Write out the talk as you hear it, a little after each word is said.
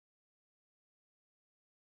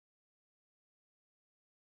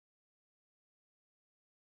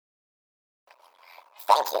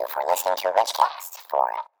Thank you for listening to Richcast for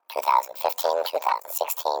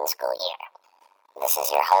 2015-2016 school year. This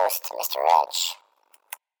is your host, Mr. Rich.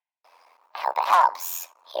 I hope it helps.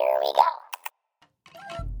 Here we go.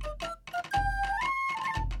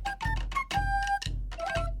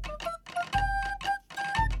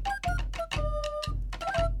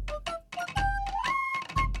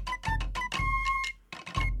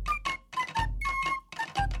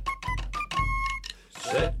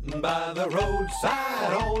 Sitting by the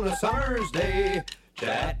roadside on a summer's day,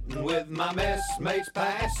 chatting with my messmates,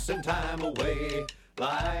 passing time away.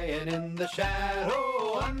 Lying in the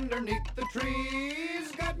shadow underneath the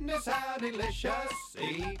trees, goodness how delicious,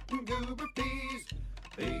 eating goober peas.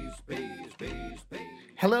 Peas, peas, peas, peas.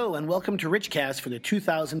 Hello and welcome to Richcast for the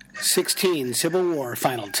 2016 Civil War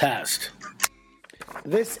Final Test.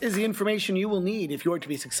 This is the information you will need if you are to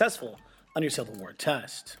be successful on your Civil War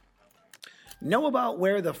test. Know about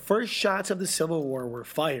where the first shots of the Civil War were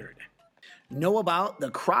fired. Know about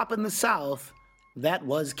the crop in the South that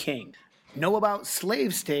was king. Know about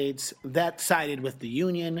slave states that sided with the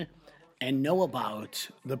Union. And know about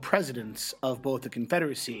the presidents of both the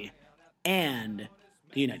Confederacy and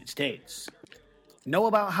the United States. Know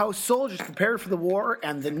about how soldiers prepared for the war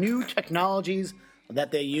and the new technologies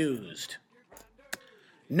that they used.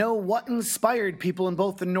 Know what inspired people in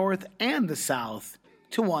both the North and the South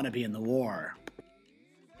to want to be in the war.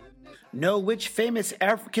 Know which famous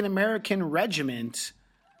African-American regiment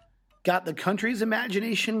got the country's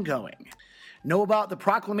imagination going. Know about the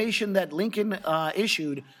proclamation that Lincoln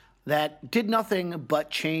issued that did nothing but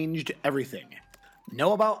changed everything.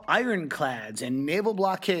 Know about ironclads and naval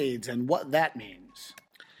blockades and what that means.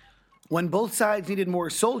 When both sides needed more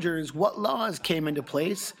soldiers, what laws came into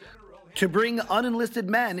place to bring unenlisted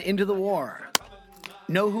men into the war.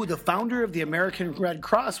 Know who the founder of the American Red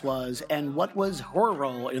Cross was and what was her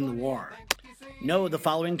role in the war. Know the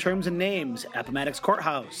following terms and names: Appomattox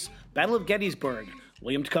Courthouse, Battle of Gettysburg,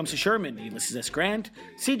 William Tecumseh Sherman, Ulysses S. Grant,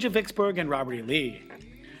 Siege of Vicksburg, and Robert E. Lee.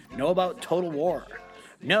 Know about Total War.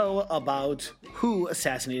 Know about who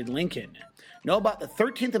assassinated Lincoln. Know about the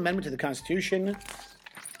 13th Amendment to the Constitution,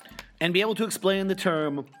 and be able to explain the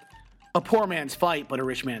term, a poor man's fight but a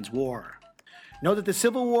rich man's war. Know that the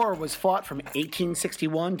Civil War was fought from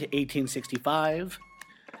 1861 to 1865,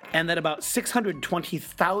 and that about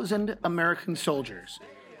 620,000 American soldiers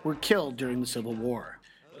were killed during the Civil War.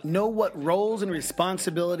 Know what roles and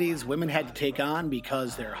responsibilities women had to take on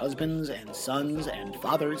because their husbands and sons and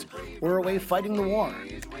fathers were away fighting the war.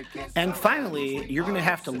 And finally, you're going to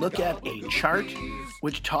have to look at a chart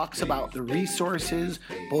which talks about the resources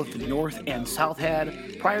both the North and South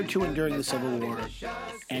had prior to and during the Civil War.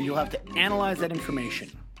 And you'll have to analyze that information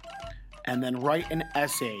and then write an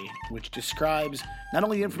essay which describes not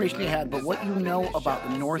only the information you had, but what you know about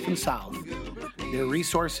the North and South, their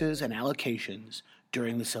resources and allocations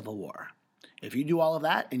during the Civil War. If you do all of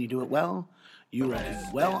that and you do it well, you will do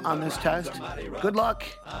well on this test. Good luck,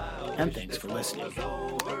 and thanks for listening.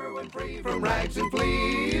 From rags and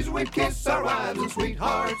fleas, we'd kiss our wives and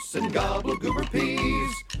sweethearts and gobble goober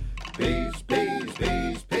peas. Peas, peas,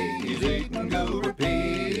 peas, peas, eating goober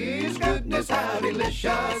peas. Goodness, how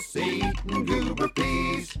delicious, eating goober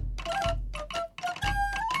peas.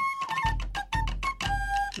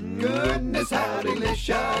 Goodness, how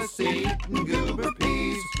delicious, eating goober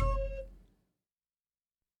peas.